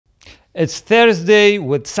It's Thursday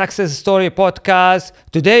with Success Story Podcast.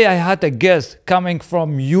 Today I had a guest coming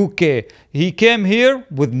from UK. He came here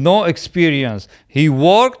with no experience. He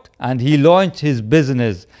worked and he launched his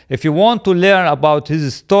business. If you want to learn about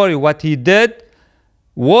his story, what he did,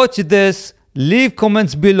 watch this, leave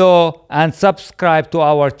comments below and subscribe to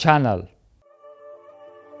our channel.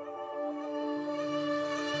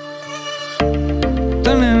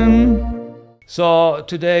 So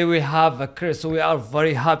today we have Chris. We are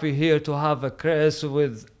very happy here to have Chris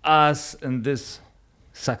with us in this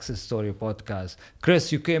Success Story Podcast.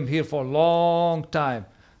 Chris, you came here for a long time,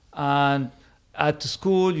 and at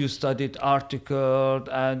school you studied article,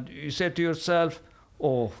 and you said to yourself,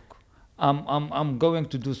 "Oh, I'm going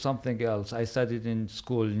to do something else. I studied in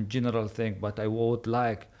school in general thing, but I would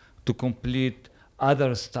like to complete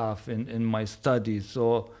other stuff in my studies."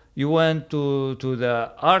 So you went to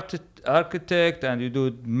the architect and you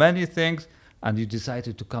do many things, and you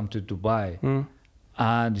decided to come to Dubai.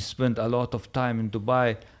 And you spent a lot of time in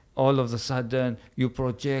Dubai. All of a sudden you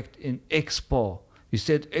project in Expo. You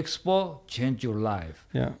said Expo changed your life.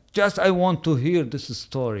 Yeah. Just I want to hear this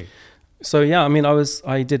story. So yeah, I mean,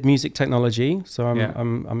 I did music technology. So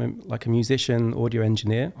I'm like a musician, audio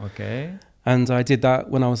engineer. Okay. And I did that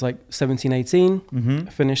when I was like 17, 18.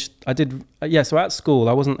 So at school,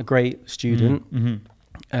 I wasn't a great student.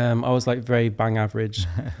 I was like very bang average.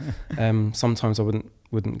 Sometimes I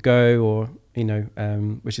wouldn't go, or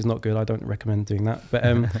which is not good. I don't recommend doing that.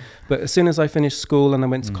 But as soon as I finished school and I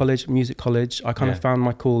went to college, music college, I kind of found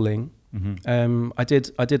my calling. I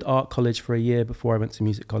did art college for a year before I went to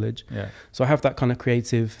music college. So I have that kind of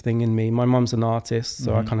creative thing in me. My mum's an artist,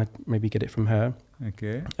 so I kind of maybe get it from her.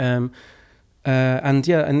 Okay. And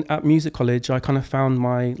at music college, I kind of found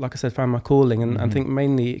my calling, and I think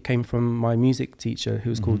mainly it came from my music teacher,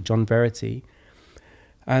 who was called John Verity.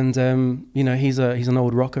 And he's an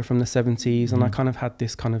old rocker from the 70s, and I kind of had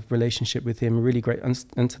this kind of relationship with him, really great,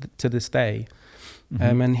 and to this day.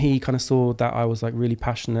 And he kind of saw that I was like really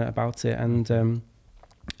passionate about it,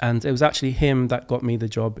 and it was actually him that got me the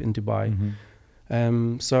job in Dubai.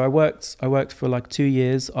 So I worked for like 2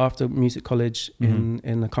 years after music college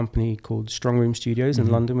in a company called Strong Room Studios in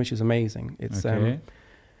London, which is amazing. It's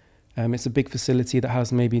it's a big facility that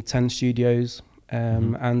has maybe 10 studios,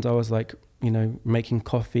 and I was like making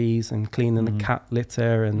coffees and cleaning the cat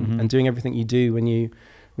litter and doing everything you do when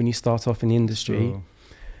you start off in the industry.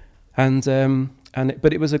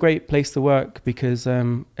 But it was a great place to work because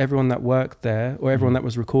everyone that worked there, or everyone that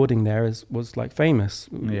was recording there, was like famous.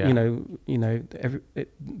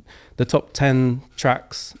 The top 10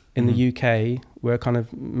 tracks in the UK were kind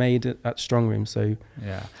of made at Strong Room. So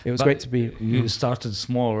it was great to be. You started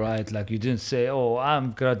small, right? Like you didn't say, "Oh,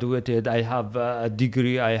 I'm graduated. I have a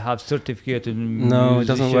degree. I have certificate in No, it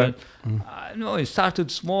doesn't work. No, you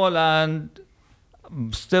started small, and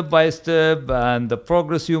step by step, and the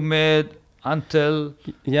progress you made until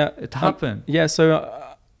it happened. So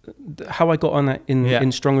how I got on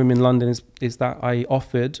in Strong Room in London is that I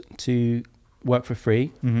offered to work for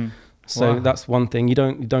free. So that's one thing. You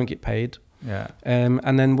don't get paid.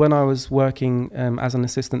 And then when I was working as an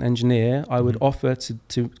assistant engineer, I would offer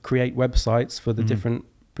to create websites for the different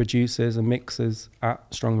producers and mixers at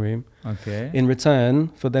Strong Room. In return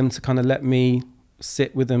for them to kind of let me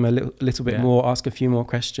sit with them a little bit more, ask a few more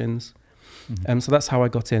questions. So that's how I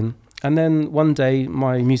got in. And then one day,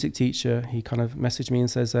 my music teacher, he kind of messaged me and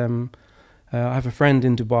says, I have a friend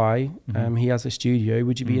in Dubai. He has a studio.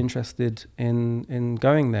 Would you be interested in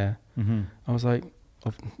going there? I was like,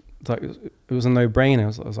 it was a no-brainer.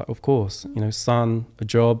 I was like, of course. Son, a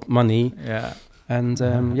job, money. And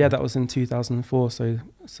that was in 2004.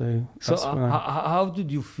 So how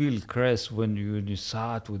did you feel, Chris, when you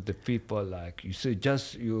sat with the people? Like you said,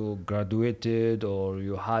 just you graduated, or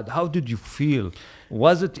you had. How did you feel?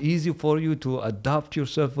 Was it easy for you to adapt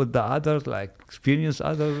yourself with the others, like experience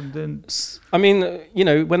other than? I mean,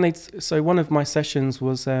 so one of my sessions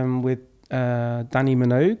was with Danny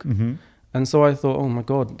Minogue. And so I thought, oh my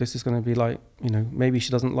God, this is going to be like, maybe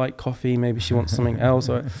she doesn't like coffee, maybe she wants something else.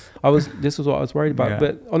 Or this was what I was worried about.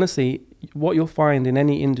 But honestly, what you'll find in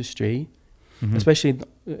any industry, especially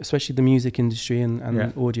the music industry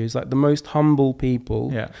and audio, is like the most humble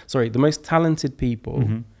people, the most talented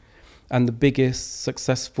people, and the biggest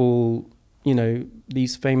successful,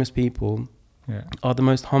 these famous people are the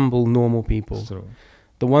most humble, normal people.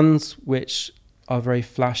 The ones which are very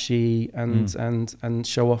flashy and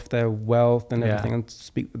show off their wealth and everything and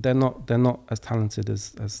speak, they're not as talented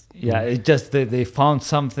as it's just they found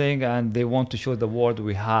something and they want to show the world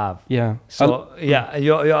we have. So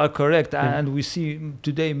you are correct. And we see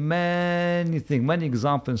today many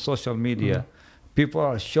examples in social media. people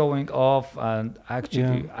are showing off, and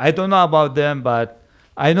actually, I don't know about them, but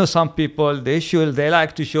I know some people, they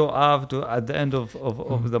like to show off at the end of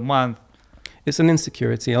the month. It's an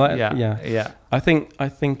insecurity. I think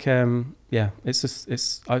it's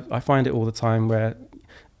just, I find it all the time where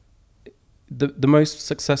the most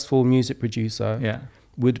successful music producer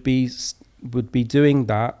would be doing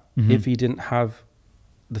that if he didn't have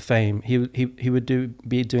the fame. He would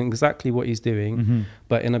be doing exactly what he's doing,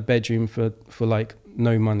 but in a bedroom for like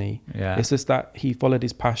no money. It's just that he followed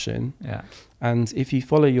his passion. And if you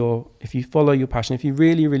follow your passion, if you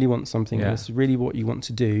really want something, and it's really what you want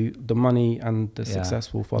to do, the money and the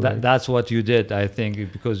success will follow. That's what you did, I think,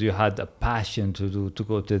 because you had a passion to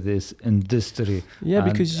go to this industry.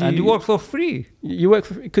 Because you work for free. You work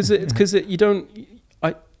for because you don't.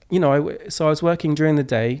 So I was working during the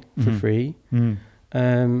day for free.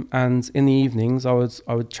 And in the evenings I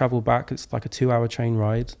would travel back. It's like a 2-hour train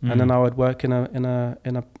ride, and then I would work in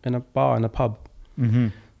a bar, in a pub.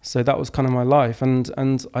 So that was kind of my life,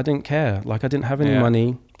 and I didn't care. Like, I didn't have any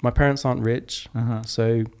money. My parents aren't rich,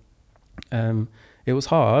 so it was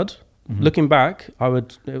hard. Looking back,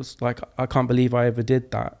 it was like, I can't believe I ever did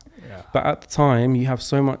that. But at the time, you have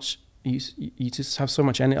so much. You just have so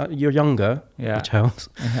much energy. You're younger, which helps,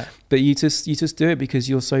 but you just do it because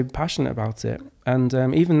you're so passionate about it. And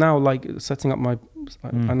even now, like setting up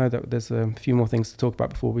I know that there's a few more things to talk about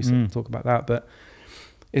before we talk about that, but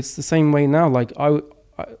it's the same way now. Like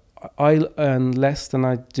I earn less than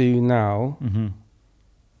I do now,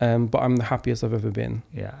 but I'm the happiest I've ever been.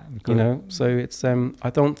 So it's I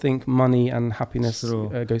don't think money and happiness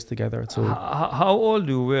goes together at all. How old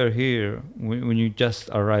you were here when you just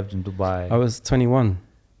arrived in Dubai? I was 21.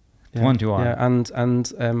 21. Yeah,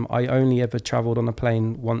 and I only ever traveled on a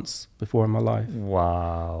plane once before in my life.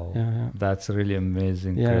 Wow. That's really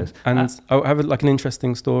amazing, Chris. And I have an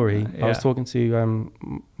interesting story. I was talking to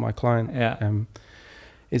my client.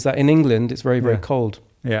 Is that in England it's very cold.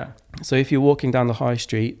 So if you're walking down the high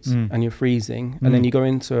street and you're freezing, and then you go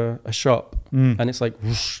into a shop and it's like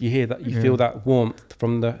whoosh, you hear that, you feel that warmth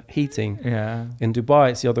from the heating. In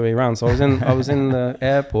Dubai it's the other way around. So I was in the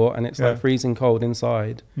airport, and it's like freezing cold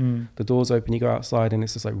inside. The doors open, you go outside, and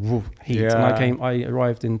it's just like whoosh, heat. And I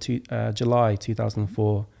arrived in July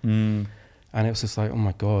 2004, and it was just like, oh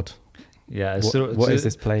my God. What is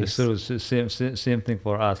this place? Same thing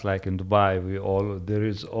for us. Like in Dubai, there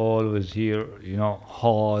is always here,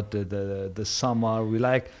 hot. The summer, we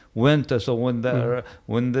like winter. So when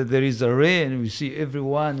there is a rain, we see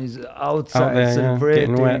everyone is outside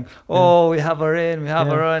celebrating. We have a rain. We have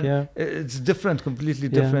a rain. It's different, completely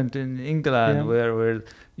different in England, where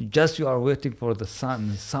you are waiting for the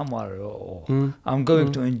sun. Summer. I'm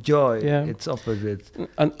going to enjoy. It's opposite.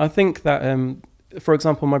 And I think that. For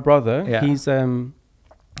example, my brother,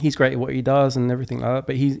 he's great at what he does and everything like that,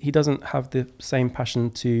 but he doesn't have the same passion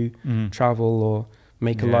to travel or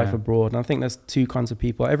make a life abroad. And I think there's two kinds of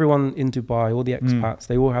people. Everyone in Dubai, all the expats,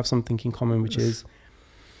 they all have something in common, which is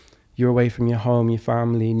you're away from your home, your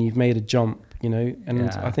family, and you've made a jump,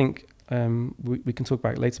 And I think we can talk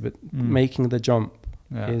about it later, but making the jump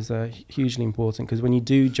is hugely important, because when you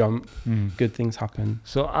do jump, good things happen.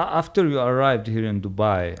 So after you arrived here in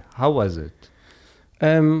Dubai, how was it?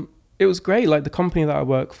 It was great. Like, the company that I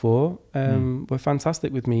work for were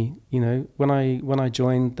fantastic with me. When I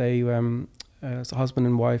joined, it's a husband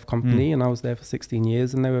and wife company, and I was there for 16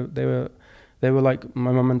 years, and they were like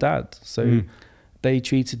my mum and dad. So they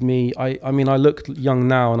treated me. I mean, I look young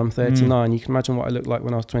now, and I'm 39. You can imagine what I looked like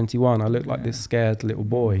when I was 21. I looked like this scared little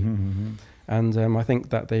boy. And I think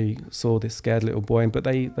that they saw this scared little boy, but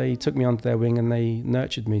they took me under their wing and they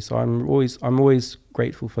nurtured me. So I'm always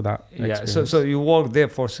grateful for that experience. So you worked there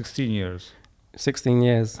for 16 years. 16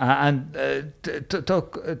 years. And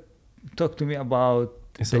talk to me about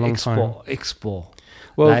it's the a long Expo.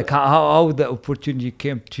 Well, like how the opportunity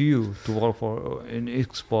came to you to work in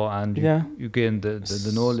Expo, and you gained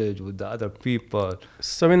the knowledge with the other people.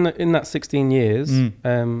 So in that 16 years,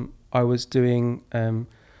 I was doing.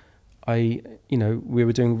 We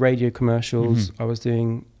were doing radio commercials. I was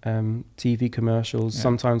doing TV commercials.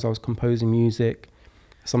 Sometimes I was composing music.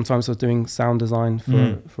 Sometimes I was doing sound design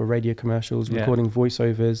for radio commercials, recording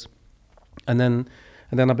voiceovers, and then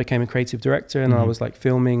I became a creative director, and I was like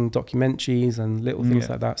filming documentaries and little things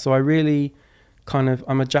like that. So I really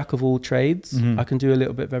I'm a jack of all trades. I can do a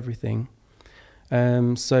little bit of everything.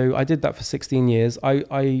 So I did that for 16 years.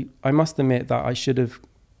 I must admit that I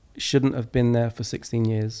shouldn't have been there for 16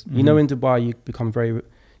 years. In Dubai you become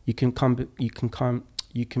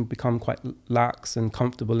you can become quite lax and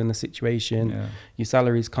comfortable in the situation. Your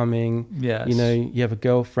salary's coming. You know, you have a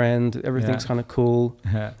girlfriend. Everything's kind of cool.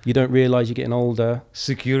 You don't realize you're getting older.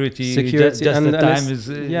 Security just and the time is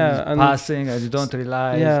passing and you don't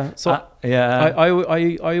realize. So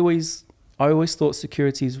I always thought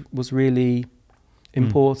security was really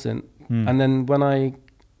important. And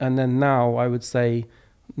then now I would say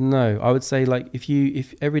no. I would say, like,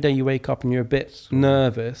 if every day you wake up and you're a bit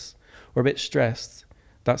nervous or a bit stressed,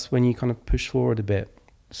 that's when you kind of push forward a bit.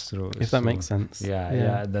 If that makes sense.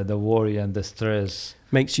 The worry and the stress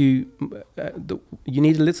makes you you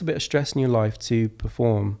need a little bit of stress in your life to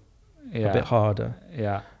perform a bit harder.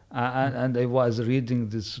 And I was reading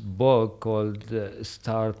this book called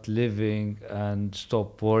Start Living and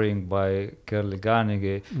Stop Worrying by Carl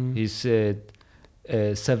Carnegie. He said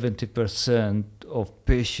 70% of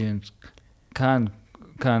patients can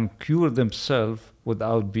cure themselves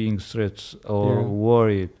without being stressed or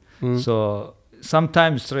worried. So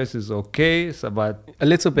sometimes stress is okay, but a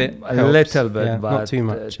little bit, but not too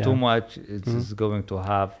much. Too much is going to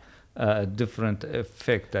have a different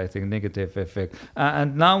effect, I think, negative effect.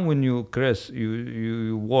 And now when you, Chris,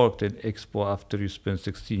 you worked at Expo after you spent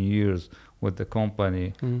 16 years with the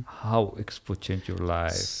company, how Expo changed your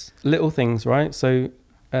life? Little things, right? So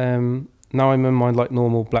now I'm in my like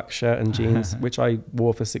normal black shirt and jeans, which I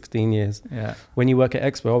wore for 16 years. When you work at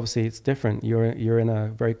Expo, obviously it's different. You're in a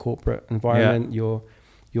very corporate environment. You're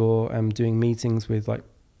doing meetings with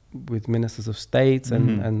ministers of state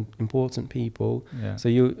and important people. So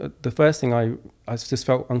the first thing I just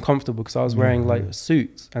felt uncomfortable because I was wearing like a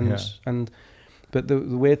suit but the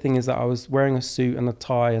weird thing is that I was wearing a suit and a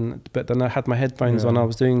tie, but then I had my headphones on. I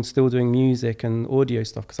was still doing music and audio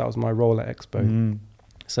stuff because that was my role at Expo.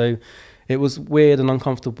 So it was weird and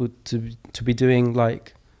uncomfortable to be doing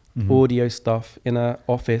like audio stuff in an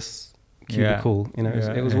office cubicle. You know,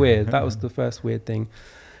 it was weird. That was the first weird thing,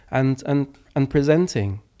 and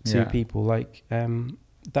presenting to people like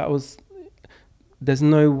that was. There's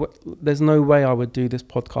no way I would do this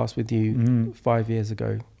podcast with you 5 years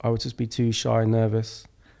ago. I would just be too shy and nervous.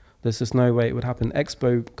 There's just no way it would happen.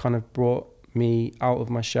 Expo kind of brought me out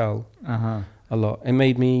of my shell a lot.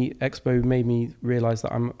 Expo made me realize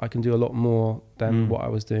that I can do a lot more than what I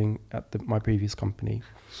was doing at my previous company.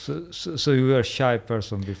 So you were a shy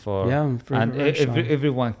person before. Yeah, I'm very shy.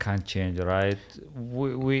 Everyone can change, right?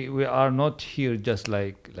 We are not here just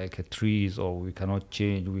like a trees, or we cannot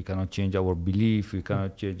change our belief, we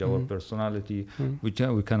cannot change our personality, we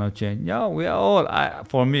cannot change. Yeah, we are all.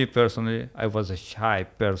 For me personally, I was a shy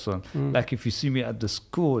person. Like if you see me at the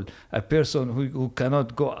school, a person who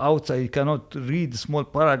cannot go outside, cannot read small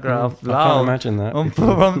paragraph loud. I can't imagine that.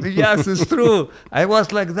 Yes, it's true. I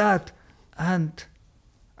was like that, and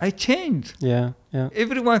I changed. Yeah.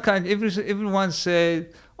 Everyone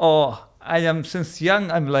said, "Oh, I am since young.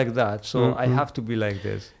 I'm like that, so I have to be like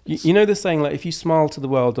this." You know the saying, like, if you smile to the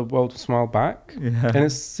world will smile back. And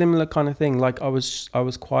it's a similar kind of thing. Like I was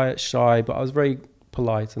quiet, shy, but I was very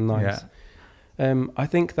polite and nice. I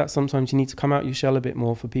think that sometimes you need to come out your shell a bit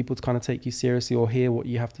more for people to kind of take you seriously or hear what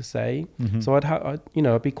you have to say. So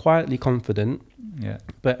I'd be quietly confident.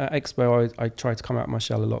 But at Expo, I try to come out my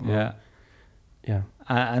shell a lot more.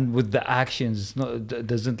 And with the actions,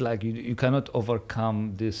 doesn't like you cannot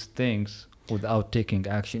overcome these things without taking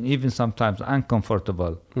action, even sometimes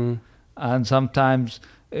uncomfortable. And sometimes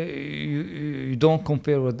you don't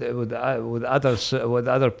compare with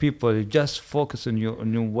other people. You just focus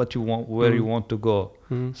on what you want, where you want to go.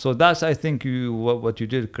 So that's, I think, what you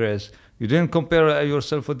did, Chris. You didn't compare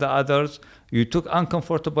yourself with the others. You took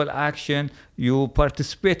uncomfortable action. You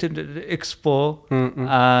participated in the Expo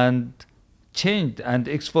and changed. And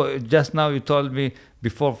Expo, just now you told me,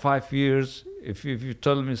 before 5 years, if you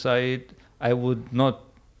told me, Saeed, I would not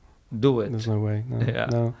do it. There's no way.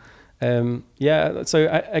 No. So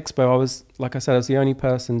at Expo, I was the only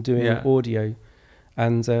person doing audio,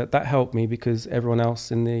 and that helped me because everyone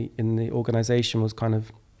else in the organization was kind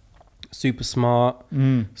of super smart,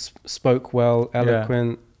 spoke well,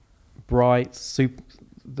 eloquent, bright, at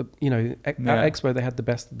Expo they had the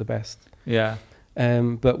best of the best.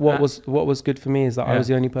 But what was good for me is that I was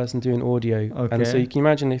the only person doing audio, and so you can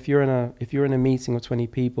imagine if you're in a meeting of 20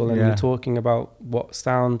 people and you're talking about what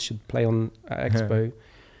sound should play on at Expo.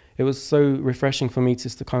 It was so refreshing for me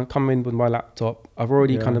just to kind of come in with my laptop. I've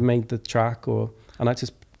already kind of made the track, and I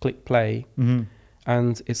just click play.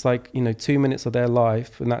 And it's like, 2 minutes of their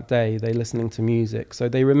life in that day, they're listening to music. So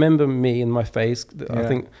they remember me and my face. I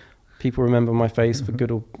think people remember my face for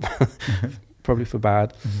good or probably for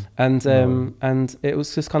bad. And it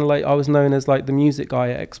was just kind of like, I was known as like the music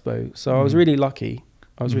guy at Expo. So I was really lucky.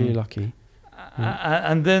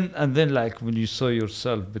 And then like when you saw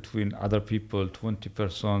yourself between other people, 20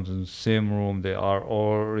 persons in the same room, they are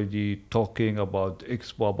already talking about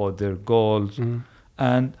Expo, about their goals.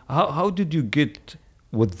 And how did you get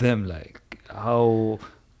with them? Like how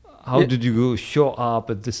did you go show up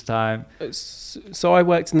at this time? So I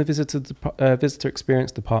worked in the visitor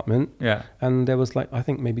experience department. Yeah. And there was like, I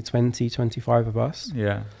think maybe 20, 25 of us.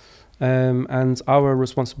 Yeah. And our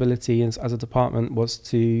responsibility as a department was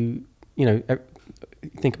to, you know,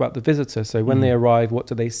 think about the visitor. So when they arrive, what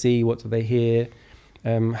do they see? What do they hear?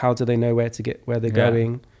 How do they know where they're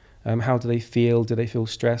going? How do they feel? Do they feel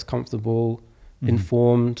stressed, comfortable,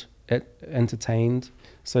 informed, entertained?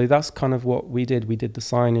 So that's kind of what we did. We did the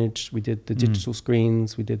signage, we did the digital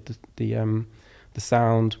screens, we did the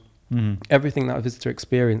sound, everything that a visitor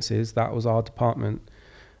experiences. That was our department.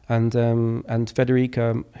 And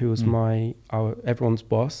Federica, who was everyone's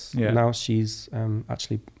boss, now she's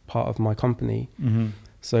actually part of my company.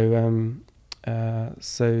 So yeah,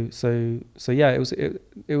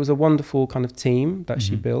 it was a wonderful kind of team that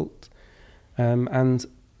she built, and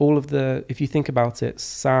all of if you think about it,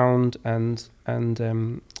 sound and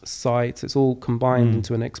sight, it's all combined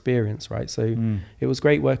into an experience, right? So it was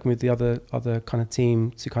great working with the other kind of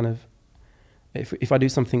team to kind of, if I do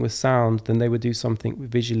something with sound, then they would do something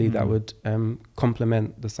visually that would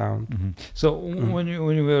complement the sound. So when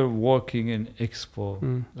you were working in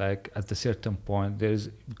Expo, like at a certain point,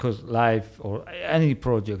 because life or any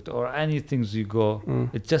project or any things you go,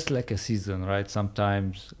 it's just like a season, right?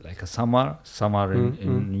 Sometimes like a summer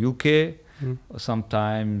in UK,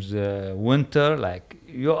 sometimes winter. Like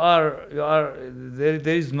you are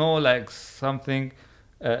there is no like something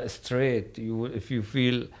straight. If you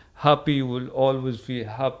feel happy, you will always feel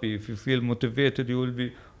happy. If you feel motivated, you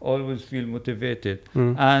will always feel motivated.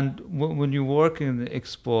 And when you work in the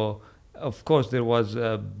Expo, of course, there was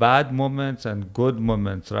bad moments and good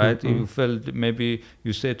moments, right? You felt, maybe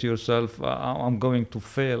you say to yourself, I'm going to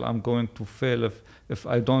fail. I'm going to fail if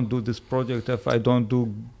I don't do this project, if I don't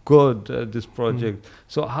do good at this project.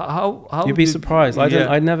 So how you'd be surprised.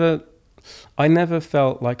 I never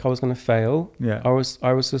felt like I was going to fail. Yeah.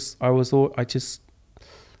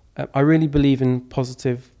 I really believe in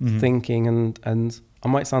positive thinking, and I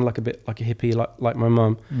might sound like a bit like a hippie, like my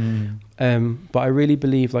mum, but I really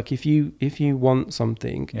believe, like, if you want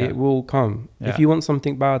something, it will come. If you want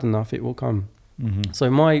something bad enough, it will come. So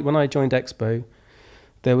when I joined Expo,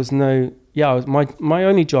 there was no my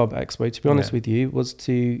only job at Expo, to be honest with you, was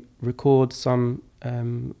to record some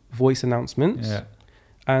voice announcements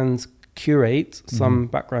and curate some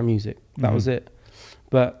background music. That was it.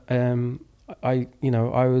 But I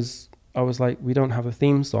was like, we don't have a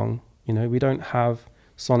theme song, we don't have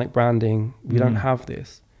sonic branding, we don't have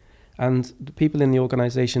this. And the people in the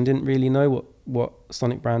organization didn't really know what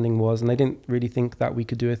sonic branding was, and they didn't really think that we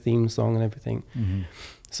could do a theme song and everything.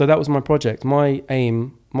 So that was my project. My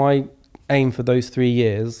aim for those 3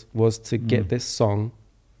 years was to get this song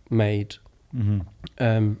made.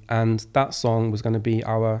 And that song was going to be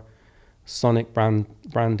our sonic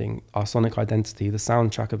branding, our sonic identity, the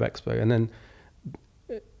soundtrack of Expo. And then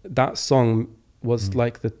that song was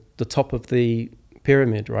like the top of the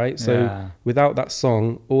pyramid, right? So without that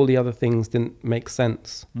song, all the other things didn't make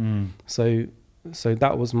sense. So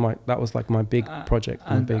that was like my big project.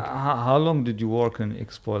 And how long did you work in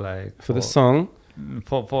Expo, like for the song?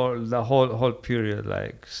 For the whole period,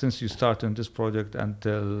 like since you started this project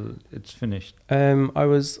until it's finished?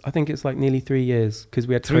 I think it's like nearly 3 years, because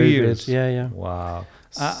we had 3 years. Yeah. Wow.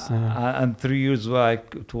 And 3 years,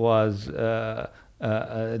 like it was a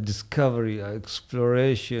discovery,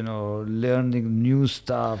 exploration, or learning new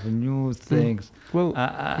stuff, new things. Well,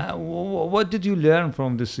 what did you learn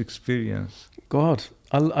from this experience? God,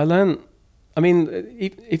 I learned. I mean,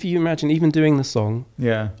 if you imagine, even doing the song,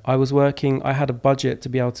 I had a budget to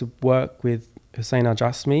be able to work with Hussein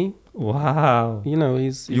Al-Jasmi. Wow.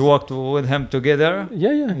 You worked with him together?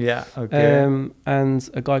 Yeah. Okay. And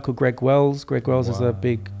a guy called Greg Wells. Greg Wells is a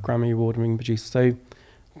big Grammy Award-winning producer. So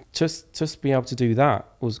just be able to do that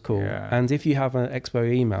was cool. Yeah. And if you have an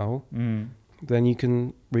Expo email, then you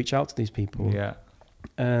can reach out to these people. Yeah.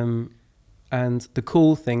 And the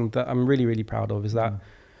cool thing that I'm really, really proud of is that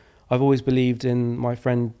I've always believed in my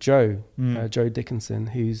friend Joe, Joe Dickinson,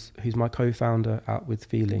 who's my co-founder at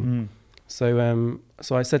WithFeeling. So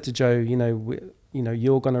I said to Joe,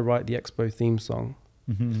 you're going to write the Expo theme song,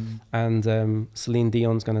 and Celine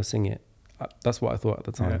Dion's going to sing it. That's what I thought at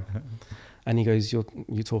the time. And he goes, "You're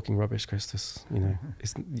talking rubbish, Christus.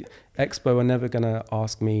 Expo are never going to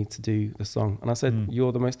ask me to do the song." And I said,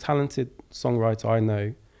 "You're the most talented songwriter I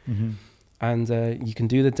know." and you can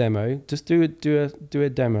do the demo. Just do a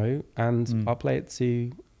demo, and I'll play it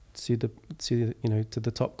to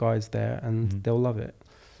the top guys there, and they'll love it.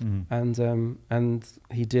 And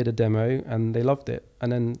he did a demo, and they loved it.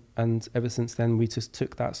 And ever since then, we just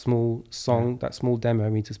took that small song, that small demo,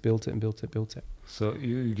 and we just built it. So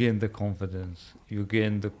you gain the confidence, you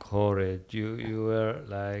gain the courage. You were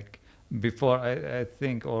like, before, I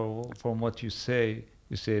think, or from what you say,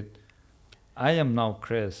 you said, I am now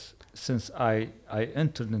Chris. Since I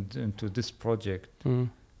entered into this project,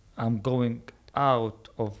 I'm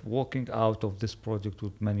walking out of this project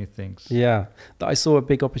with many things. Yeah, that I saw a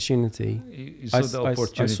big opportunity. You saw the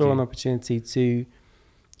opportunity. I saw an opportunity to.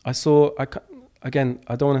 Again,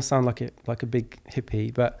 I don't want to sound like a big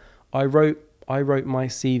hippie, but I wrote my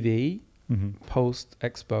CV post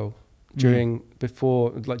Expo during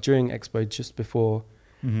Expo, just before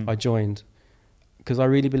I joined, because I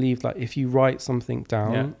really believe that if you write something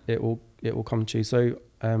down, it will come true. So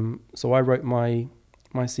I wrote my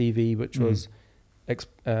CV, which was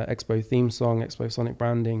Expo theme song, Expo Sonic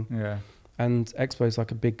branding. Yeah. And Expo is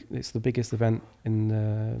like it's the biggest event in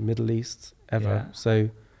the Middle East ever. Yeah. So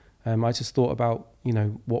I just thought about,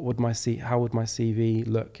 how would my CV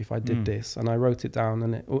look if I did this? And I wrote it down,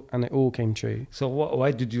 and it all came true. So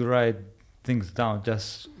why did you write things down?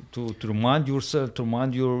 Just to remind yourself, to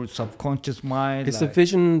remind your subconscious mind? It's a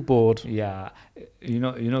vision board. Yeah.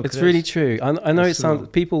 It's really true. I know it sounds,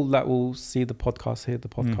 people that will see the podcast, hear the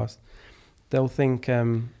podcast, they'll think,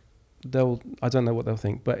 I don't know what they'll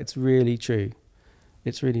think, but it's really true.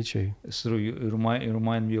 It's really true. It's true. You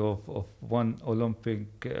remind me of one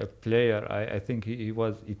Olympic player. I think he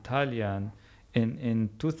was Italian in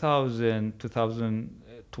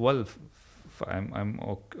 2012.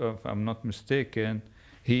 If I'm not mistaken,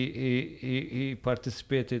 he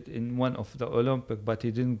participated in one of the Olympic, but he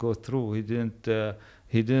didn't go through. He didn't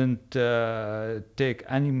take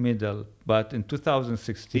any medal. But in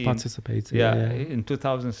 2016, he participated. Yeah, in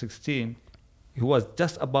 2016, he was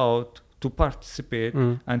just about to participate,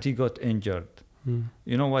 and he got injured.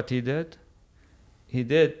 You know what he did?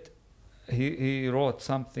 He wrote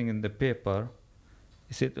something in the paper.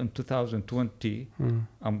 He said, in 2020,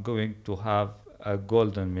 I'm going to have a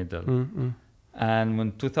golden medal. And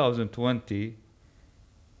in 2020,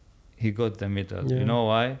 he got the medal. Yeah. You know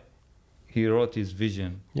why? He wrote his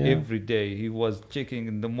vision. Yeah. Every day he was checking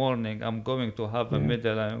in the morning, I'm going to have a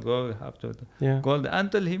medal, I'm going to have gold,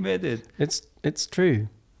 until he made it. It's true.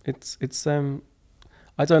 It's I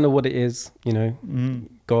don't know what it is,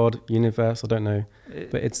 God, universe, I don't know,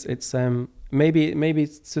 but it's maybe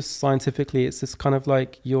it's just scientifically, it's just kind of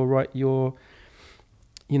like you're right, I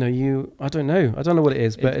don't know what it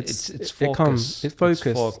is, but it's focus. It's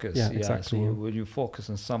focus. Yeah, exactly. So when you focus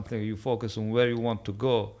on something, you focus on where you want to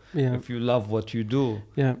go. Yeah. If you love what you do,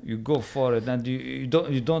 you go for it, and you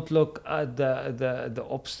don't look at the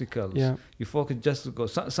obstacles. Yeah. You focus just to go.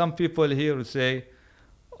 Some people here will say,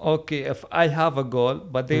 okay, if I have a goal,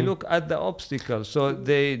 but they look at the obstacles, so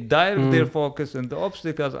they direct their focus on the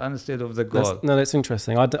obstacles instead of the goal. That's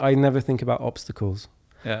interesting. I never think about obstacles.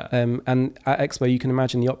 Yeah. And at Expo, you can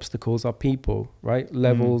imagine the obstacles are people, right?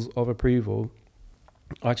 Levels of approval.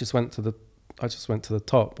 I just went to the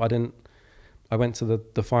top. I went to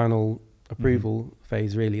the final approval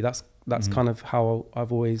phase. Really, that's kind of how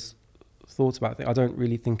I've always thought about it. I don't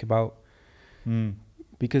really think about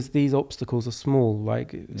because these obstacles are small.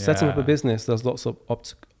 Like setting up a business, there's lots of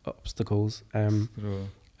obstacles.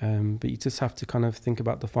 But you just have to kind of think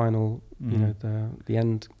about the final, the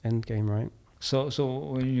end game, right? So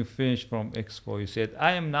when you finished from Expo, you said,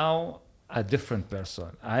 I am now a different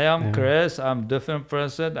person. I am Chris, I'm a different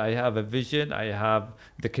person. I have a vision, I have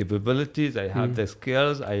the capabilities, I have the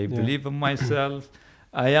skills, I believe in myself.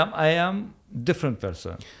 I am different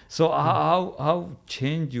person. So how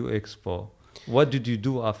changed you Expo? What did you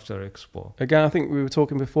do after Expo? Again, I think we were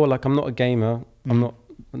talking before, like I'm not a gamer. I'm not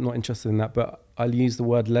interested in that, but I'll use the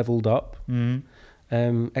word leveled up.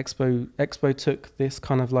 Expo took this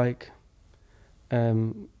kind of like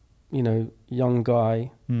young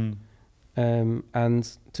guy,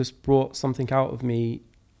 and just brought something out of me,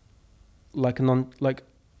 like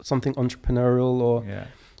something entrepreneurial or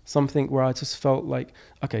something where I just felt like,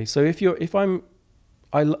 okay, so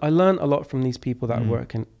I learned a lot from these people that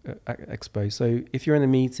work in at Expo. So if you're in a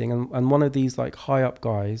meeting and one of these like high up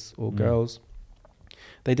guys or girls,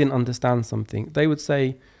 they didn't understand something, they would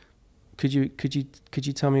say, Could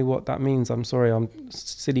you tell me what that means? I'm sorry,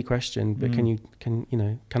 silly question, but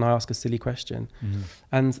can I ask a silly question?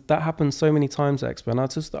 And that happened so many times at Expo, and I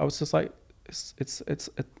was just like,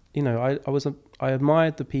 I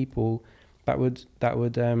admired the people that would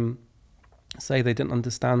say they didn't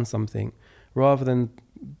understand something, rather than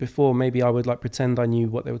before, maybe I would like pretend I knew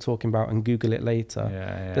what they were talking about and Google it later.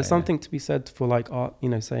 There's something to be said for like, you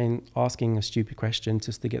know, asking a stupid question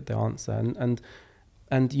just to get the answer.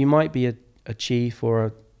 And you might be a chief or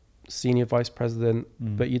a senior vice president,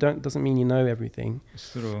 but doesn't mean you know everything.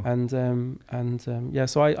 It's true. Yeah,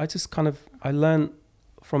 so I just kind of, I learned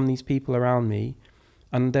from these people around me,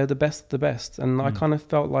 and they're the best of the best. And I kind of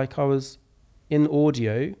felt like I was in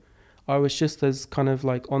audio, I was just as kind of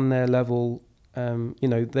like on their level. You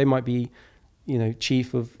know, they might be, you know,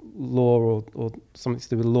 chief of law or something to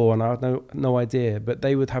do with law, and I had no idea, but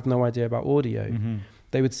they would have no idea about audio.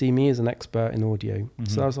 They would see me as an expert in audio.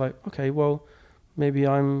 So I was like, okay, well, maybe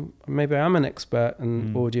I am an expert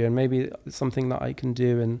in audio, and maybe it's something that I can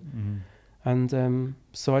do. And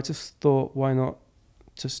so I just thought, why not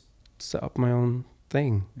just set up my own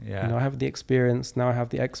thing? You know, I have the experience now. I have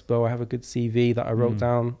the Expo. I have a good CV that I wrote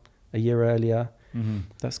down a year earlier.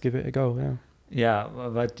 Let's give it a go. Yeah,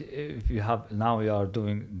 but if you have now, you are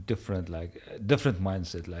doing different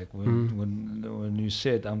mindset. Like when you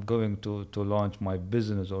said I'm going to launch my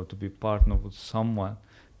business or to be partner with someone,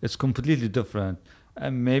 it's completely different.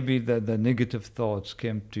 And maybe the negative thoughts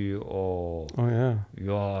came to you.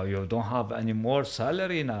 You don't have any more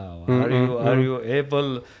salary now. Are you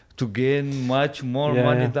able to gain much more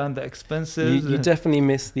money than the expenses? You definitely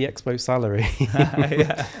miss the Expo salary.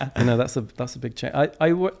 You know, that's a big change.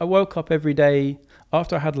 I woke up every day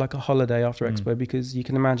after I had like a holiday after Expo, because you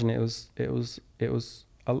can imagine it was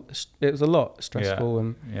a lot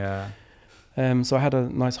stressful so I had a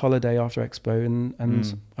nice holiday after Expo, and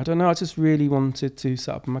I don't know, I just really wanted to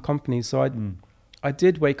set up my company. So I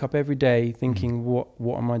did wake up every day thinking,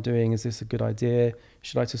 what am I doing? Is this a good idea?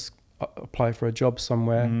 Should I just apply for a job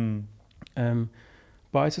somewhere?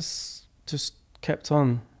 But I just kept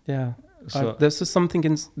on. So there's something.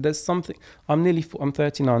 I'm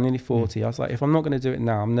 39, I'm nearly 40. I was like, if I'm not going to do it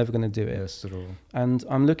now, I'm never going to do it. That's true. And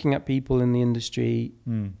I'm looking at people in the industry,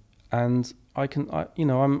 and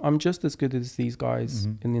I'm just as good as these guys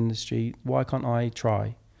in the industry. Why can't I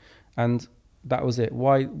try? And that was it.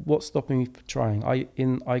 What's stopping me from trying?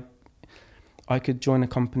 I could join a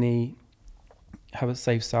company, have a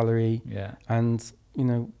safe salary, and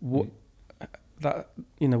what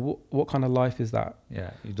kind of life is that?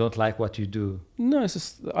 You don't like what you do. No, it's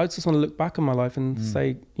just, I just want to look back on my life and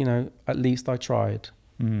say, at least I tried.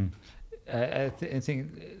 I think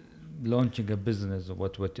launching a business,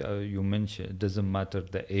 what you mentioned, it doesn't matter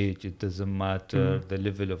the age, it doesn't matter the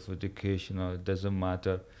level of education, or it doesn't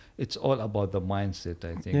matter. It's all about the mindset,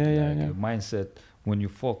 I think. Your mindset, when you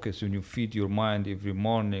focus, when you feed your mind every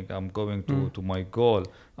morning, I'm going to my goal,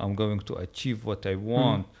 I'm going to achieve what I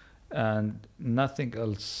want, and nothing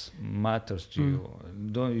else matters to you.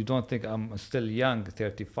 You don't think I'm still young,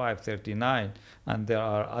 35, 39, and there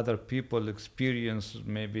are other people experience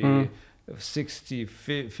maybe 60,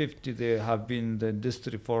 50, they have been in the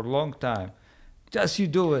industry for a long time. Just you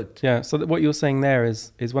do it. Yeah, so what you're saying there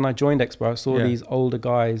is when I joined Expo, I saw these older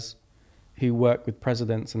guys who work with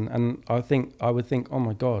presidents, and I would think, oh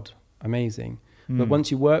my God, amazing. But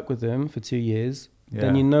once you work with them for 2 years,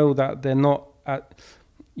 then you know that they're not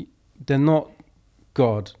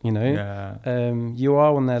God, you know. You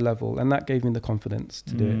are on their level, and that gave me the confidence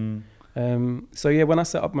to do it. So yeah, when I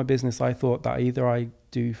set up my business, I thought that either I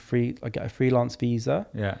get a freelance visa,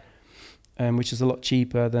 which is a lot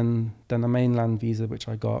cheaper than the mainland visa, which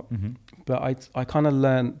I got. But I kind of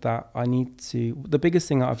learned that I need to. The biggest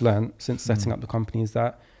thing that I've learned since setting up the company is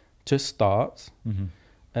that just start.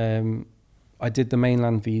 I did the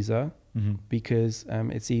mainland visa because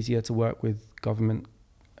it's easier to work with government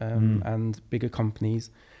and bigger companies.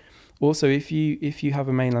 Also, if you have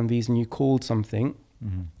a mainland visa and you called something,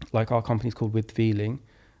 like our company's called WithFeeling,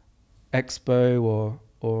 Expo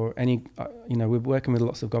or any, we're working with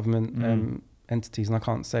lots of government entities, and I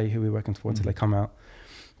can't say who we're working for until they come out.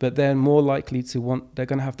 But they're more likely they're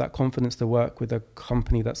going to have that confidence to work with a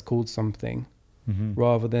company that's called something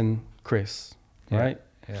rather than Chris, right?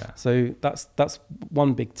 So that's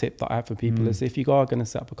one big tip that I have for people is if you are going to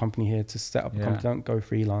set up a company here, to set up a company, don't go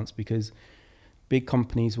freelance, because big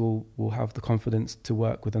companies will have the confidence to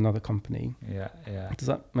work with another company. Does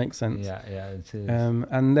that make sense? It is.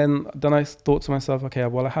 And then I thought to myself, okay,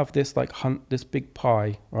 well, I have this this big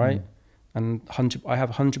pie, right? And I have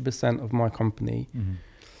 100% of my company,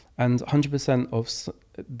 and 100% of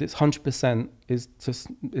this 100% is just,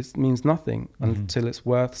 it means nothing until it's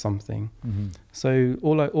worth something. So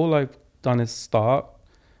all I've done is start.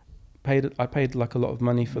 I paid like a lot of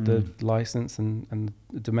money for the license and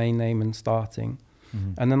the domain name and starting.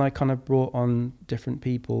 And then I kind of brought on different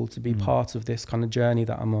people to be part of this kind of journey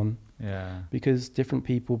that I'm on. Because different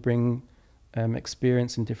people bring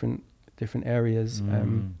experience in different areas.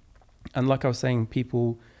 And like I was saying,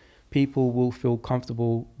 people will feel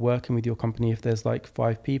comfortable working with your company if there's like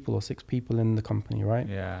 5 people or 6 people in the company, right?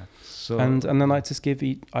 Yeah. So and then I just give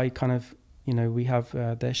I kind of, you know, we have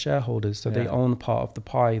their shareholders, so they own part of the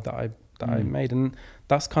pie that I made, and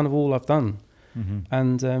that's kind of all I've done.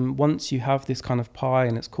 And once you have this kind of pie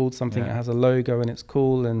and it's called something, it has a logo and it's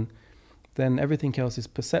cool, and then everything else is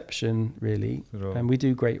perception, really. And we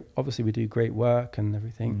do great work and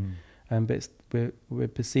everything, but we're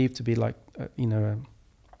perceived to be like you know,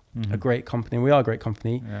 a great company, and we are a great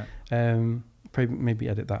company. Probably maybe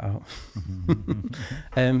edit that out.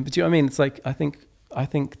 But do you know what I mean? It's like I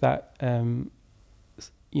think that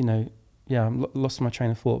you know, I'm lost my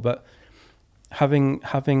train of thought, but having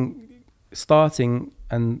starting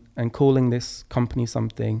and calling this company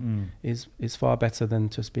something is far better than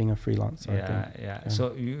just being a freelancer. I think.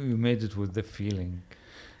 So you made it with the feeling.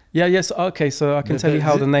 Yes. Okay. So I can tell you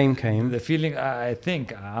how the name came. The feeling, I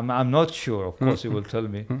think, I'm not sure. Of course, you will tell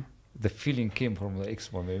me. The feeling came from the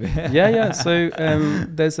Expo, maybe. So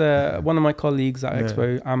there's one of my colleagues at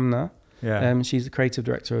Expo, Amna. She's the creative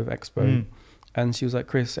director of Expo, and she was like,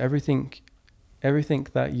 Chris, everything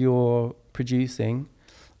that you're producing,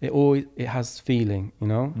 it has feeling, you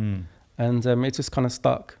know, and it just kind of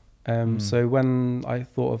stuck. So when I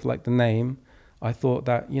thought of like the name, I thought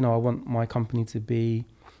that, you know, I want my company to be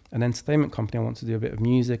an entertainment company. I want to do a bit of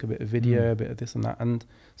music, a bit of video, a bit of this and that. And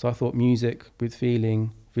so I thought music with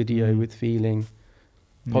feeling, video with feeling,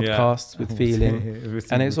 podcasts with feeling,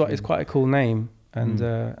 and it's quite a cool name.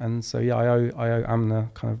 And so I owe Amna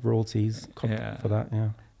kind of royalties for that.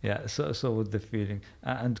 So with the feeling,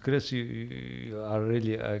 and Chris, you are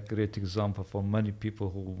really a great example for many people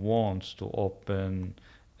who wants to open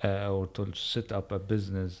or to set up a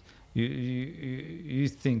business. Do you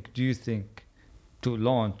think to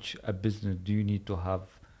launch a business, do you need to have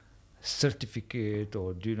certificate,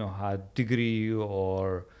 or do you know have degree,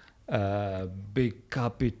 or big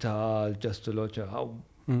capital just to launch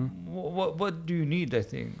what do you need? I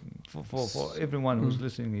think for everyone who's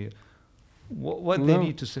listening here, what they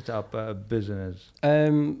need to set up a business.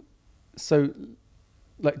 So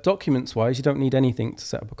like documents wise, you don't need anything to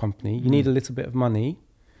set up a company. You need a little bit of money,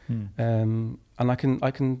 and I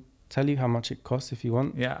can tell you how much it costs if you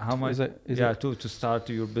want. How much to start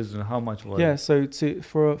your business, how much was it? So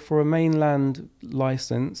for a mainland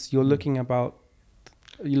license, you're looking about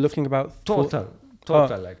total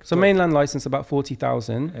mainland license about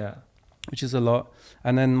 40,000, which is a lot.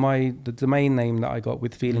 And then the domain name that I got,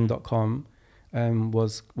 WithFeeling.com,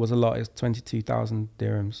 was a lot. It's 22,000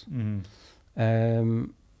 dirhams.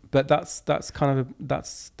 But that's kind of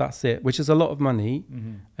that's it, which is a lot of money.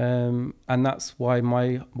 And that's why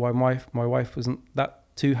my wife wasn't that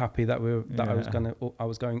too happy that I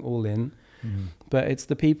was going all in. But it's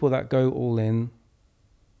the people that go all in.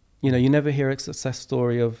 You know, you never hear a success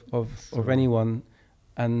story of anyone,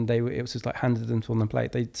 and it was just like handed them on the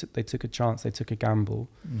plate. They took a chance, they took a gamble,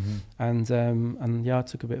 and I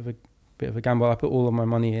took a bit of a gamble. I put all of my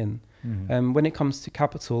money in. When it comes to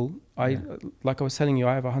capital, like I was telling you,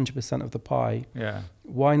 I have 100% of the pie.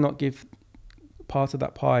 Why not give part of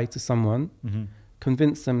that pie to someone,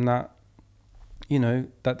 convince them that, you know,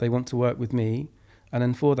 that they want to work with me, and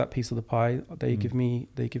then for that piece of the pie, they give me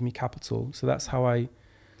capital. So that's how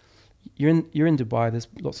you're in Dubai. There's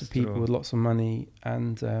lots of people with lots of money,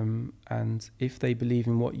 and if they believe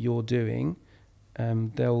in what you're doing,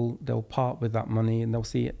 they'll part with that money, and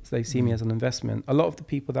they see me as an investment. A lot of the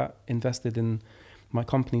people that invested in my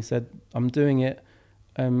company said, I'm doing it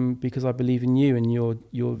because I believe in you, and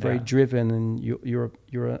you're very driven, and you're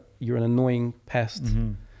an annoying pest.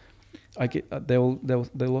 I get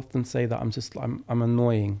they'll often say that I'm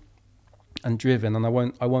annoying and driven, and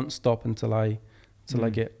I won't stop until I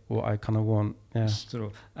get what I kind of want. It's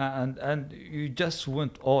true. And you just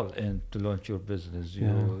went all in to launch your business.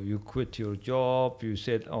 You quit your job. You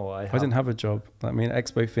said, I didn't have a job. I mean,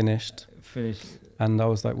 Expo finished, and I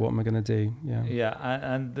was like, what am I going to do?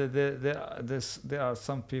 And there are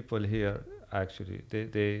some people here, actually,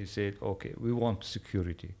 they said, okay, we want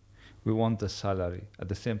security, we want the salary, at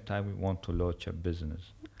the same time we want to launch a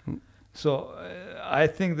business. So I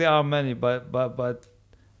think there are many, but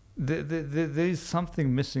there is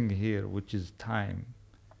something missing here, which is time.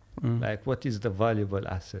 Like, what is the valuable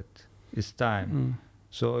asset? It's time.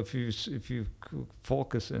 So if you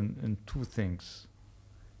focus in two things,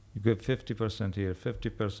 you get 50% here,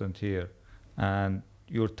 50% here, and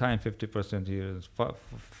your time 50% here,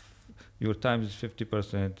 your time is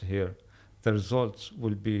 50% here, the results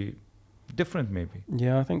will be different, maybe.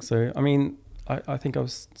 Yeah, I think so. I mean, I think I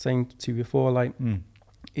was saying to you before, like,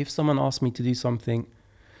 if someone asked me to do something,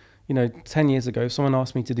 10 years ago, if someone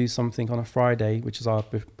asked me to do something on a Friday, which is our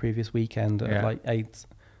previous weekend at like 8,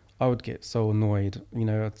 I would get so annoyed.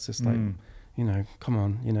 It's just like, come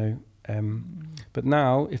on, But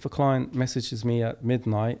now, if a client messages me at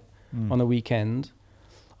midnight on a weekend,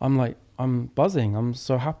 I'm like, I'm buzzing. I'm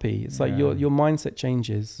so happy. It's like your mindset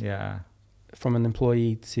changes. Yeah. From an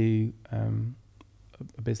employee to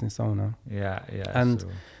a business owner. Yeah.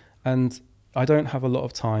 And I don't have a lot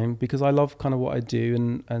of time because I love kind of what I do,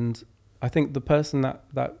 and I think the person that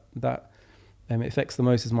it affects the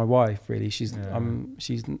most is my wife. Really,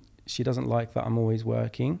 she doesn't like that I'm always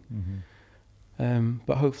working,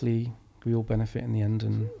 but hopefully we all benefit in the end.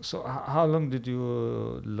 And so, how long did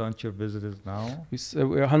you launch your business now?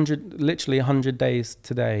 We're 100 days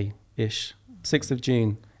today ish. 6th of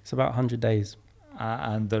June. It's about 100 days.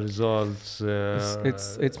 And the results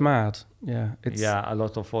it's mad. A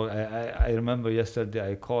lot of I remember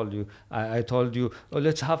yesterday I called you. I told you,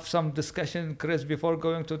 let's have some discussion, Chris, before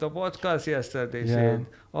going to the podcast yesterday. Said,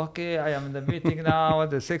 okay, I am in the meeting now at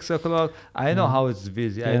the 6 o'clock. I know how it's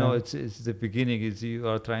busy. I know it's the beginning. Is you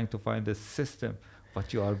are trying to find a system,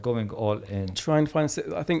 but you are going all in. Trying to find.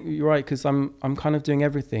 I think you're right, because I'm kind of doing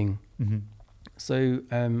everything. So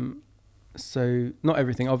not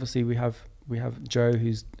everything. Obviously, we have Joe,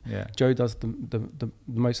 Joe does the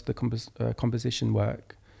most of the composition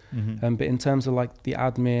work, but in terms of like the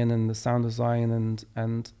admin and the sound design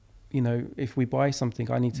and if we buy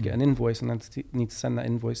something, I need to get an invoice, and I need to send that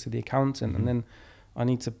invoice to the accountant, and then I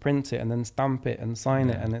need to print it and then stamp it and sign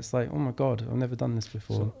it, and it's like, oh my God, I've never done this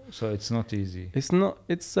before. So it's not easy. It's not.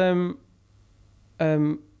 It's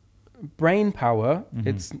brain power.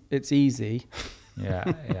 It's easy.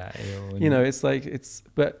 It's like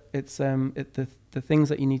the things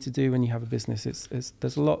that you need to do when you have a business.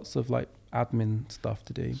 There's lots of like admin stuff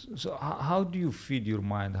to do. So how do you feed your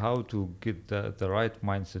mind? How to get the right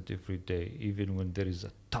mindset every day, even when there is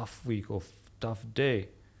a tough week or tough day,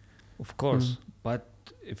 of course. But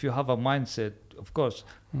if you have a mindset, of course,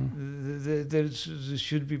 there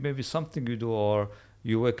should be maybe something you do, or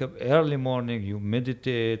you wake up early morning, you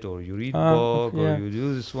meditate, or you read book, or you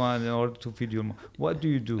do this one in order to feed your mind. What do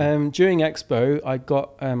you do? During Expo, I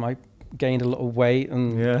gained a lot of weight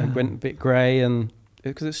and went a bit grey, and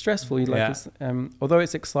because it's stressful. Although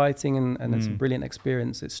it's exciting and it's a brilliant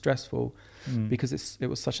experience, it's stressful because it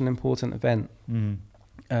was such an important event.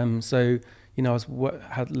 So I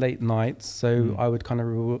had late nights, so I would kind of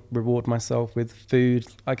reward myself with food.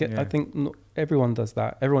 I think everyone does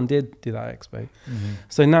that. Everyone did do that at Expo.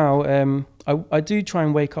 So now I do try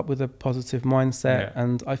and wake up with a positive mindset,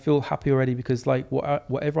 and I feel happy already because like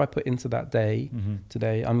whatever I put into that day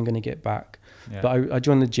today, I'm going to get back. But I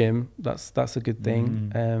joined the gym. That's a good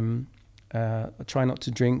thing. I try not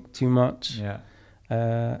to drink too much.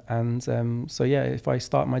 If I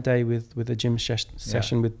start my day with a gym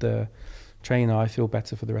session with the trainer, I feel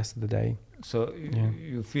better for the rest of the day. So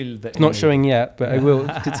you feel that it's not showing yet, but I will.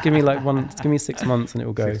 Just give me 6 months and it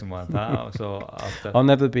will go. 6 months. So after I'll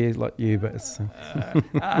never be like you, but it's.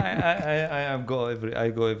 I go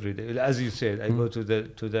every day. As you said, I go to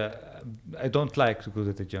the. I don't like to go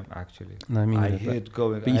to the gym actually. No, me neither. I hate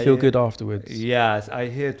going. But you feel good afterwards. Yes, I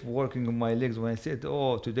hate working on my legs. When I said,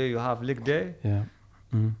 today you have leg day. Yeah.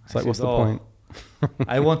 It's like, what's the point?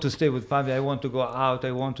 I want to stay with family. I want to go out.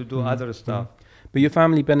 I want to do other stuff. But your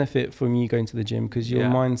family benefit from you going to the gym because your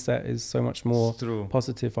mindset is so much more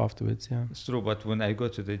positive afterwards. Yeah, it's true. But when I go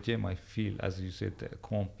to the gym, I feel, as you said, the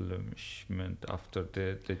accomplishment after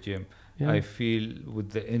the gym. I feel with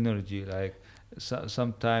the energy. Like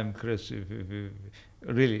sometimes, Chris, if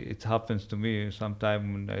really it happens to me. Sometimes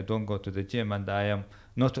when I don't go to the gym and I am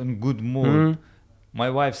not in good mood. My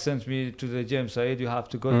wife sends me to the gym, Saeed, you have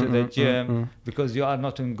to go to the gym because you are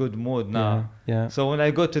not in good mood now. So when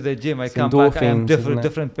I go to the gym, I come back, I am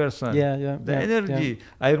different person. The energy,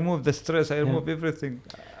 I remove the stress, I remove everything.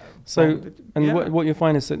 So, what you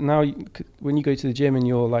find is that now when you go to the gym and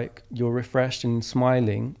you're refreshed and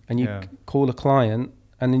smiling, and you call a client,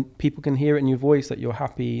 and then people can hear it in your voice that you're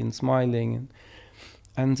happy and smiling,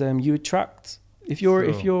 and you attract. If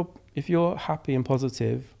you're happy and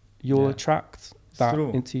positive, you'll attract that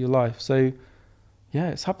into your life. So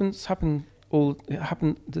it's happened.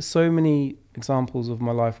 There's so many examples of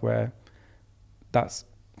my life where that's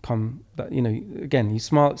come, that again, you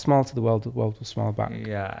smile to the world will smile back.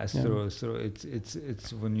 It's true.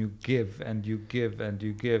 It's when you give and you give and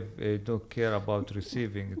you give, you don't care about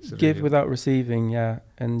receiving. It's give really without receiving,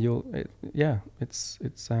 and it's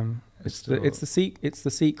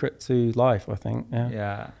the secret to life, I think.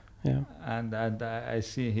 And I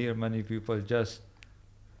see here many people just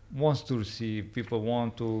wants to receive. People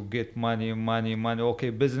want to get money. Okay,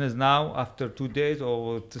 business now after 2 days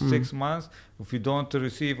or 6 months. If we don't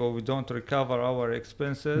receive or we don't recover our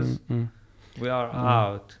expenses, we are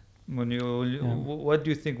out. When what do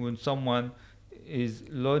you think when someone is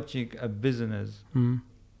launching a business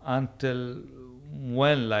until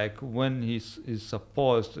when he's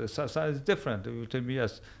supposed? So it's different. You will tell me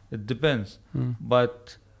yes, it depends,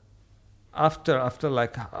 but. After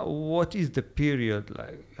like, what is the period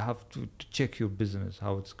like? You have to check your business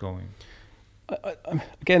how it's going.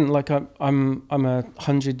 Again, like I'm a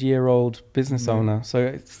 100-year-old business owner, so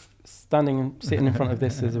it's sitting in front of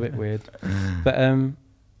this is a bit weird. But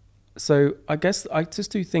so I guess I just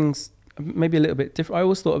do things maybe a little bit different. I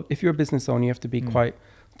always thought if you're a business owner, you have to be quite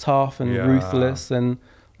tough and ruthless, and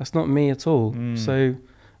that's not me at all. So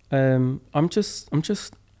I'm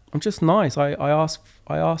just nice. I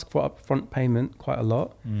ask for upfront payment quite a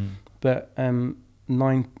lot, but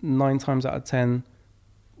nine times out of 10,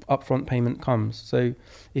 upfront payment comes. So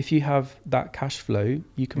if you have that cash flow,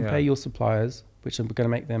 you can pay your suppliers, which are going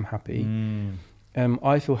to make them happy.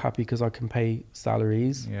 I feel happy because I can pay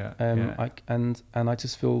salaries, and I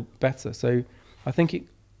just feel better. So I think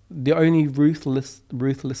the only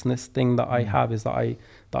ruthlessness thing that I have is that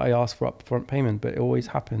I ask for upfront payment, but it always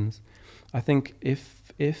happens. I think if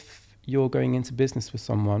you're going into business with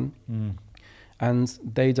someone and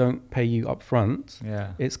they don't pay you up front,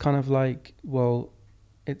 it's kind of like, well,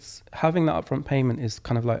 it's having that upfront payment is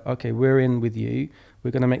kind of like, okay, we're in with you,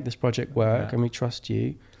 we're going to make this project work and we trust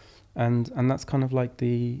you. And that's kind of like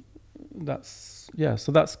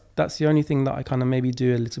so that's the only thing that I kind of maybe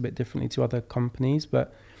do a little bit differently to other companies,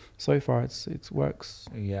 but so far it works.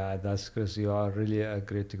 Yeah, that's because you are really a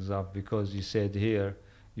great example, because you said here,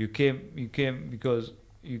 you came because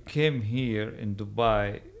you came here in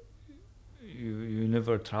Dubai. You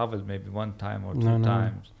never traveled maybe one time or two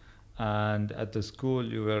times, and at the school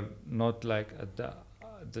you were not like at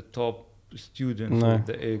the top students of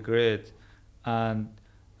the A grade, and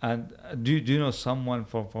do you know someone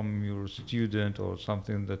from your student or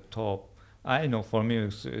something the top? I know for me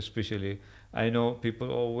especially, I know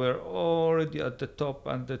people were already at the top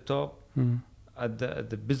at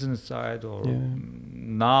the business side, or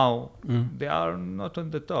now they are not on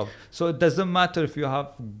the top. So it doesn't matter if you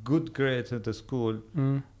have good grades at the school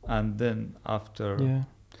and then after. Yeah.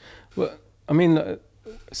 Well, I mean,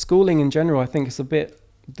 schooling in general, I think it's a bit,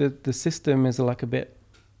 the system is like a bit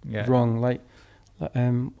wrong. Like,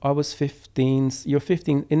 I was 15, you're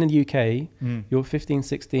 15 in the UK, you're 15,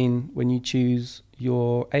 16 when you choose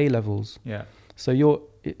your A levels. Yeah. So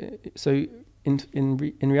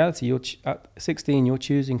in reality, you're at 16, you're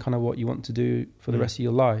choosing kind of what you want to do for the rest of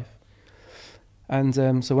your life. And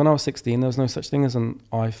so when I was 16, there was no such thing as an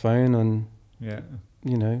iPhone, and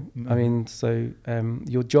you know, I mean, so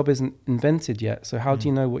your job isn't invented yet. So how do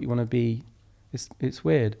you know what you want to be? It's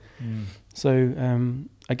weird. So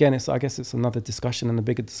again, I guess it's another discussion and a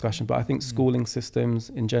bigger discussion. But I think schooling systems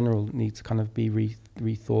in general need to kind of be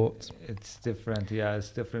rethought. It's different, it's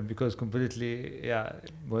different because completely,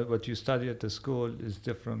 what you study at the school is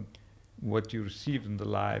different. What you receive in the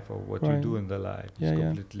life or what you do in the life is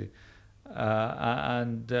completely.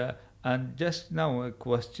 And just now a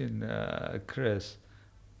question, Chris.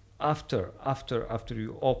 After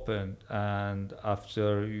you opened and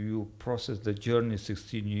after you processed the journey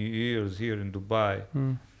 16 years here in Dubai,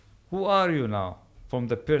 who are you now from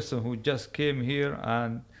the person who just came here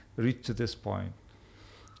and reached to this point?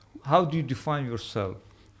 How do you define yourself?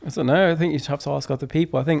 I don't know. I think you have to ask other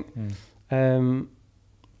people. I think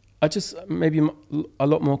I just maybe a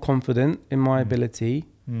lot more confident in my ability.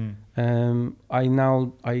 I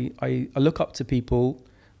look up to people.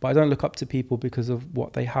 But I don't look up to people because of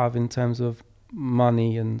what they have in terms of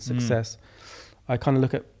money and success. I kind of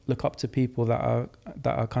look up to people that are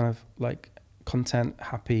kind of like content,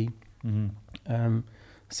 happy.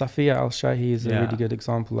 Safia Al-Shahi is a really good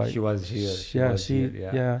example. Like she was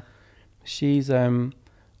here. She's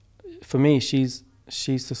for me, she's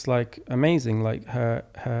just like amazing. Like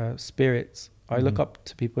her spirit. I look up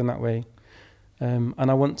to people in that way. And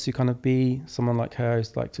I want to kind of be someone like her,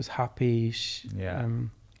 who's like just happy.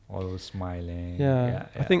 Always smiling.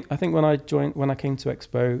 I think when I came to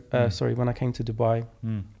Expo, when I came to Dubai,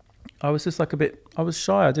 I was just like I was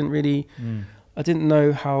shy. I didn't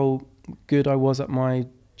know how good I was at my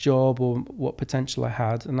job or what potential I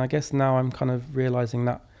had. And I guess now I'm kind of realizing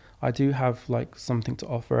that I do have like something to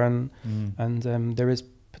offer, and there is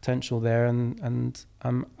potential there, and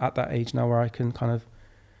I'm at that age now where I can kind of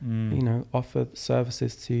you know, offer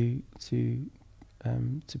services to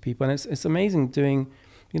people. And it's amazing doing.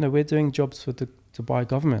 You know, we're doing jobs for the Dubai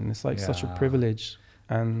government. It's like such a privilege.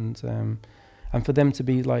 and for them to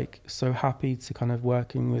be like so happy to kind of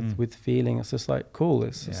working with feeling, it's just like cool.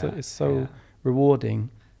 It's so rewarding.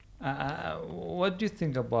 What do you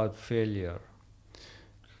think about failure?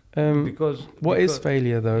 Because what is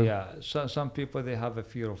failure though? Yeah, so some people, they have a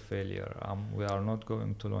fear of failure. We are not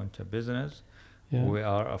going to launch a business. Yeah. We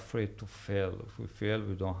are afraid to fail. If we fail,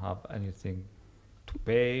 we don't have anything to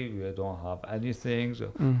pay. We don't have anything,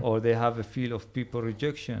 or they have a fear of people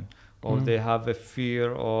rejection, or they have a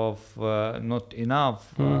fear of not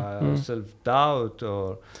enough, self-doubt,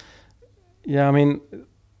 or. Yeah, I mean,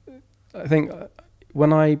 I think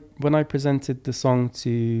when I presented the song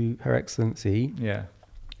to Her Excellency. Yeah.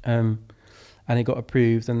 And it got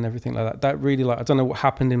approved and everything like that. That really, like, I don't know what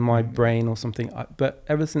happened in my brain or something, but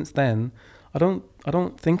ever since then, I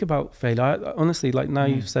don't think about failure. I honestly, like, now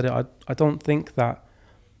you've said it, I don't think that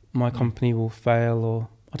my company will fail, or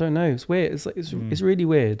I don't know. It's weird. It's really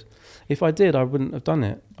weird. If I did, I wouldn't have done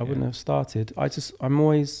it. I wouldn't have started. I'm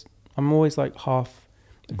always like half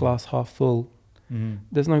a glass half full.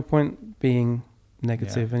 There's no point being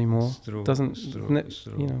negative anymore. It's true. It's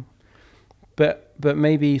true. You know. But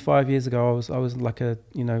maybe 5 years ago I was like a,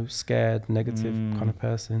 you know, scared, negative kind of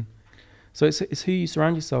person. So it's who you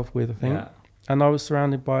surround yourself with, I think. Yeah. And I was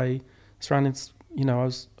surrounded, you know,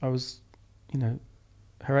 I was, you know,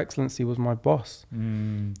 Her Excellency was my boss,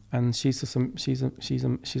 and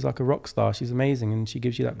she's like a rock star. She's amazing, and she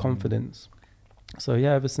gives you that confidence. So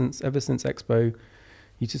yeah, ever since Expo,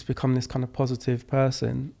 you just become this kind of positive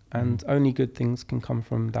person, and only good things can come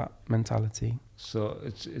from that mentality. So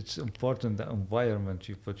it's important, the environment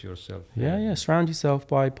you put yourself in. Yeah, surround yourself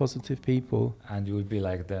by positive people, and you will be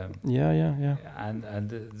like them. Yeah. And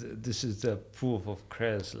this is the proof of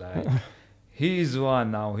Chris. Like, he is one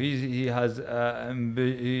now. He has a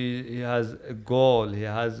goal.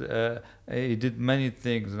 He did many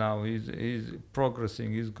things now. He's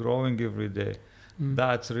progressing. He's growing every day.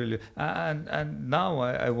 That's really, and now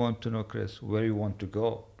I want to know, Chris, where you want to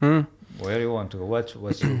go. Where you want to go? What's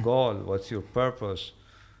your goal? What's your purpose?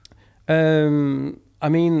 I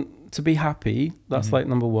mean, to be happy. That's like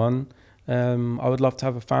number one. I would love to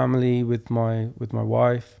have a family with my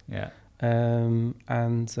wife. Yeah.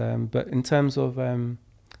 But in terms of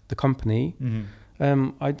the company,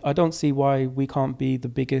 I don't see why we can't be the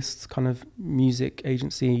biggest kind of music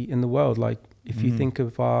agency in the world. Like, if you think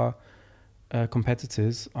of our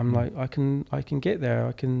competitors, I'm like, I can get there.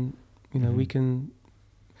 I can, you know, we can.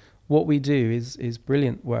 What we do is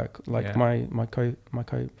brilliant work. Like my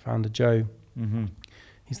co-founder Joe,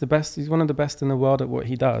 he's the best. He's one of the best in the world at what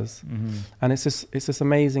he does, and it's just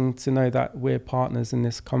amazing to know that we're partners in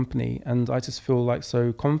this company. And I just feel like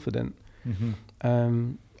so confident.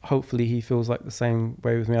 Hopefully he feels like the same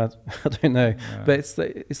way with me. I don't know, but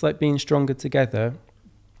it's like being stronger together.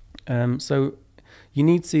 So you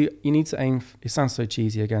need to aim. It sounds so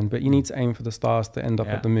cheesy again, but you need to aim for the stars to end up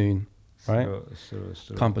at the moon. Right? True.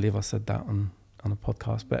 Can't believe I said that on a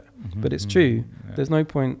podcast, but it's true. Yeah. There's no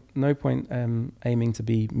point aiming to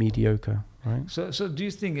be mediocre, right? So do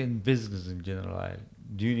you think in business in general,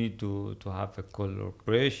 do you need to have a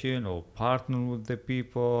collaboration or partner with the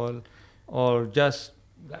people, or just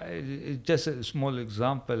a small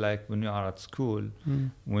example, like when you are at school,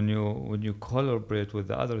 when you collaborate with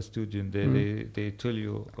the other student, they tell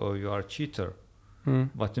you, oh, you are a cheater,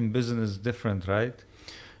 but in business different, right?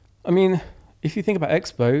 I mean, if you think about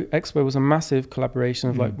Expo was a massive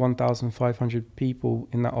collaboration of like 1,500 people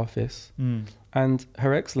in that office. And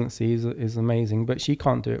Her Excellency is amazing, but she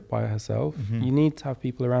can't do it by herself. You need to have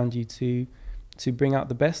people around you to bring out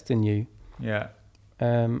the best in you. Yeah.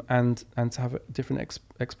 And to have different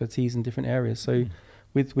expertise in different areas. So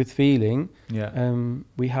with Feeling,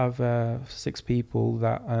 we have 6 people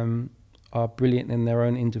that are brilliant in their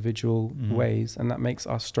own individual ways, and that makes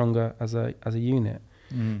us stronger as a unit.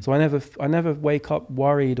 So I never wake up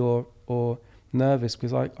worried or nervous,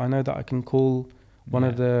 because I know that I can call one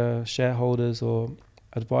of the shareholders or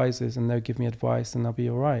advisors, and they'll give me advice, and I'll be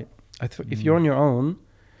all right. If you're on your own,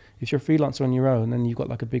 if you're a freelancer on your own, and you've got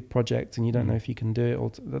like a big project and you don't know if you can do it,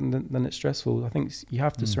 or then it's stressful. I think you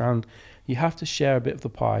have to you have to share a bit of the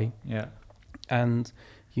pie. Yeah. And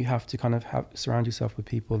you have to kind of surround yourself with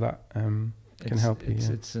people that can help you.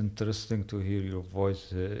 It's interesting to hear your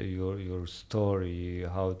voice, your story.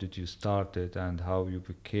 How did you start it, and how you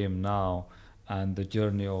became now, and the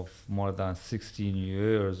journey of more than 16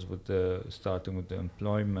 years with starting with the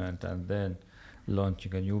employment and then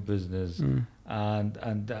launching a new business.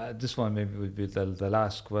 And this one maybe will be the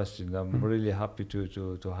last question. I'm really happy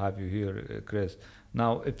to have you here, Chris.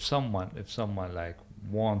 Now, if someone like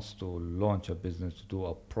wants to launch a business, to do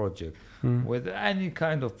a project, with any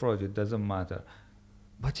kind of project, doesn't matter,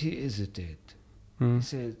 but he hesitated. He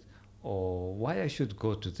said, "Oh, why I should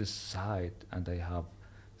go to this side and I have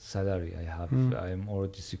salary, I'm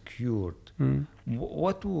already secured."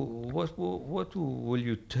 What will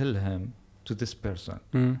you tell him, to this person?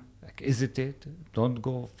 Like, hesitate, don't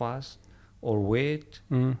go fast, or wait,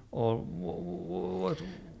 or what?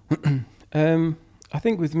 I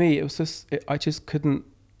think with me, it was just, I just couldn't,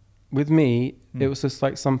 with me, it was just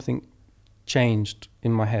like something changed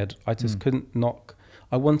in my head. I just couldn't knock.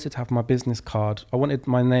 I wanted to have my business card. I wanted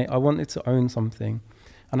my name. I wanted to own something.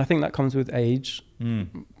 And I think that comes with age,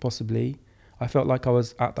 possibly. I felt like I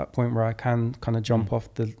was at that point where I can kind of jump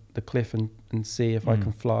off the cliff and see if I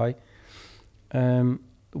can fly.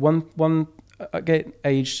 Again,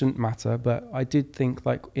 age shouldn't matter, but I did think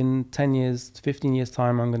like in 10 years, 15 years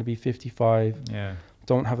time, I'm going to be 55. Yeah.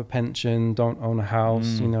 Don't have a pension, don't own a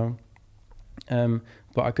house, you know.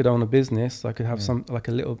 But I could own a business. I could have some, like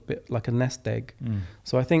a little bit, like a nest egg.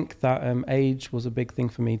 So I think that age was a big thing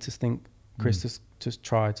for me to think, Chris, just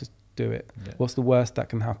try, just do it. Yeah. What's the worst that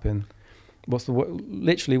can happen?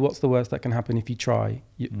 Literally, what's the worst that can happen if you try?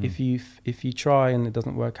 If you try and it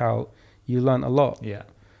doesn't work out, you learn a lot. Yeah.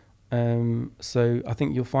 So I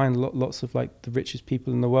think you'll find lots of like the richest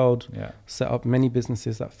people in the world set up many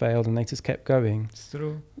businesses that failed and they just kept going. It's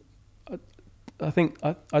true. I think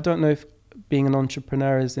I don't know if being an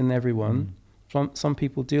entrepreneur is in everyone. Some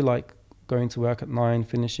people do like going to work at 9,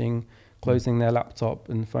 finishing, closing their laptop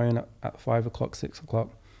and phone at 5 o'clock, 6 o'clock.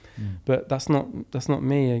 But that's not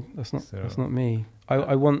me. That's not me.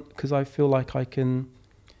 I want, because I feel like I can.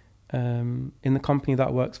 In the company that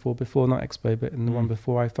I worked for before, not Expo, but in the one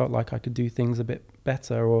before, I felt like I could do things a bit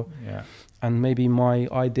better, and maybe my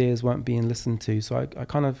ideas weren't being listened to. So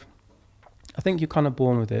I think you're kind of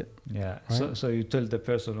born with it. Yeah. Right? So you tell the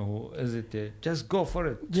person who hesitates, just go for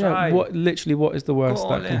it. Try. Yeah. What is the worst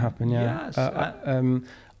that can happen? Yeah. Yes.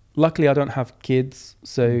 Luckily, I don't have kids,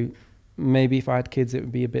 so maybe if I had kids, it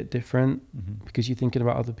would be a bit different because you're thinking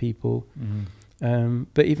about other people.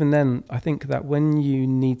 But even then, I think that when you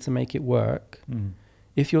need to make it work,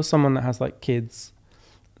 if you're someone that has like kids,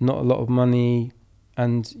 not a lot of money,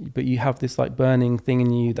 but you have this like burning thing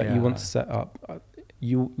in you that you want to set up,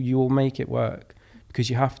 you will make it work because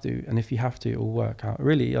you have to. And if you have to, it will work out.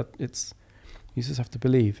 Really, you just have to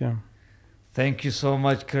believe. Yeah. Thank you so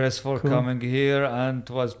much, Chris, for coming here, and it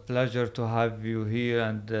was a pleasure to have you here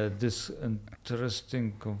and this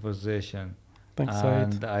interesting conversation. Thanks,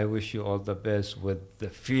 and Said. I wish you all the best with the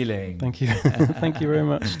feeling. Thank you. Thank you very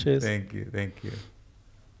much. Cheers. Thank you.